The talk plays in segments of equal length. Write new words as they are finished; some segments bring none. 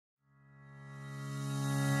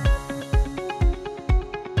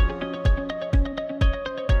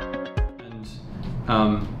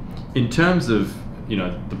In terms of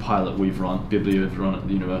the pilot we've run, BibliU have run at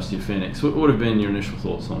the University of Phoenix, what have been your initial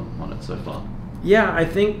thoughts on it so far? Yeah, I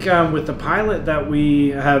think with the pilot that we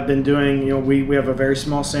have been doing, we have a very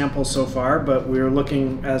small sample so far, but we're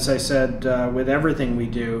looking, as I said, with everything we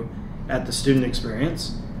do at the student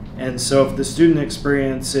experience. And so if the student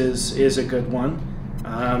experience is a good one,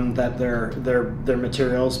 that their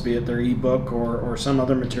materials, be it their ebook or some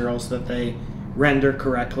other materials that they render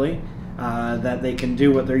correctly, that they can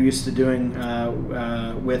do what they're used to doing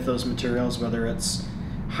with those materials, whether it's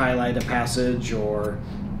highlight a passage or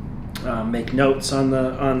make notes on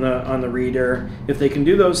the reader. If they can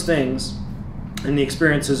do those things, and the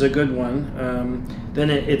experience is a good one, then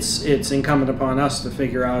it's incumbent upon us to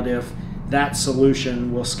figure out if that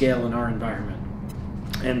solution will scale in our environment.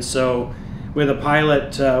 And so with a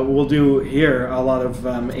pilot, we'll do here a lot of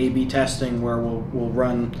A/B testing where we'll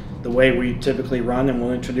run the way we typically run, and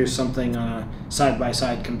we'll introduce something on a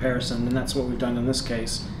side-by-side comparison, and that's what we've done in this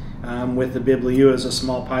case. With the BibliU as a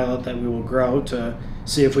small pilot that we will grow to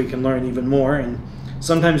see if we can learn even more. And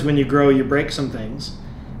sometimes when you grow, you break some things,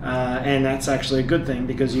 and that's actually a good thing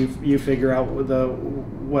because you figure out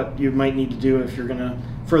what you might need to do if you're going to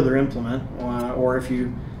further implement, or if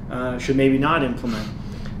you should maybe not implement.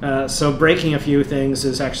 So breaking a few things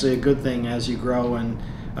is actually a good thing as you grow, and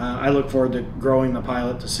I look forward to growing the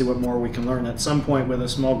pilot to see what more we can learn. At some point with a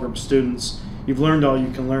small group of students, you've learned all you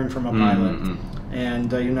can learn from a pilot,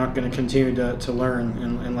 and you're not going to continue to learn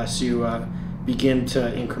unless you begin to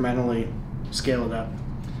incrementally scale it up.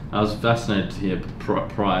 I was fascinated to hear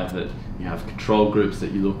prior that you have control groups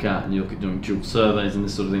that you look at, and you look at doing dual surveys and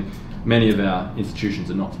this sort of thing. Many of our institutions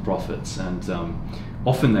are not-for-profits, and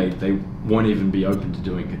often they won't even be open to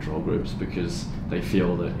doing control groups because they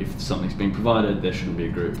feel that if something's being provided, there shouldn't be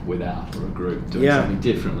a group without or a group doing something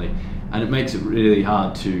differently. And it makes it really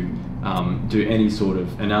hard to do any sort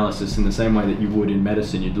of analysis in the same way that you would in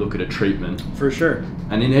medicine. You'd look at a treatment. For sure.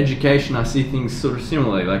 And in education, I see things sort of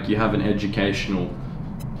similarly. Like you have an educational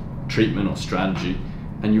treatment or strategy,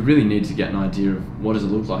 and you really need to get an idea of what does it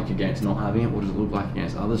look like against not having it, what does it look like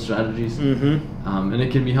against other strategies, and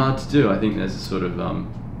it can be hard to do. I think there's a sort of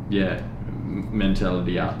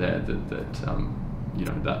mentality out there that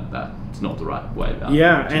that's not the right way about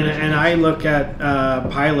and I look at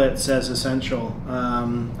pilots as essential,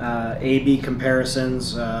 A/B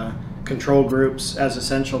comparisons, control groups as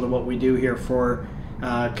essential to what we do here for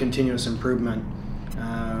continuous improvement.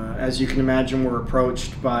 As you can imagine, we're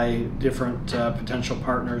approached by different potential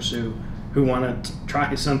partners who want to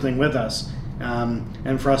try something with us,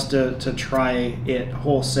 and for us to try it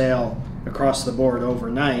wholesale across the board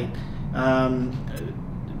overnight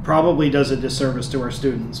probably does a disservice to our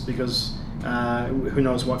students, because who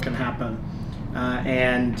knows what can happen.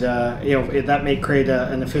 That may create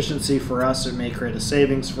an efficiency for us, it may create a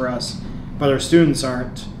savings for us, but our students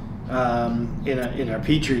aren't in a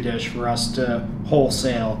petri dish for us to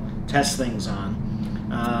wholesale test things on.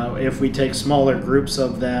 If we take smaller groups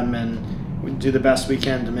of them and we do the best we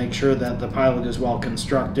can to make sure that the pilot is well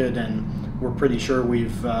constructed and we're pretty sure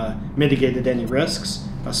we've mitigated any risks,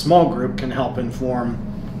 a small group can help inform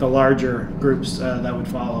the larger groups that would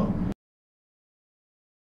follow.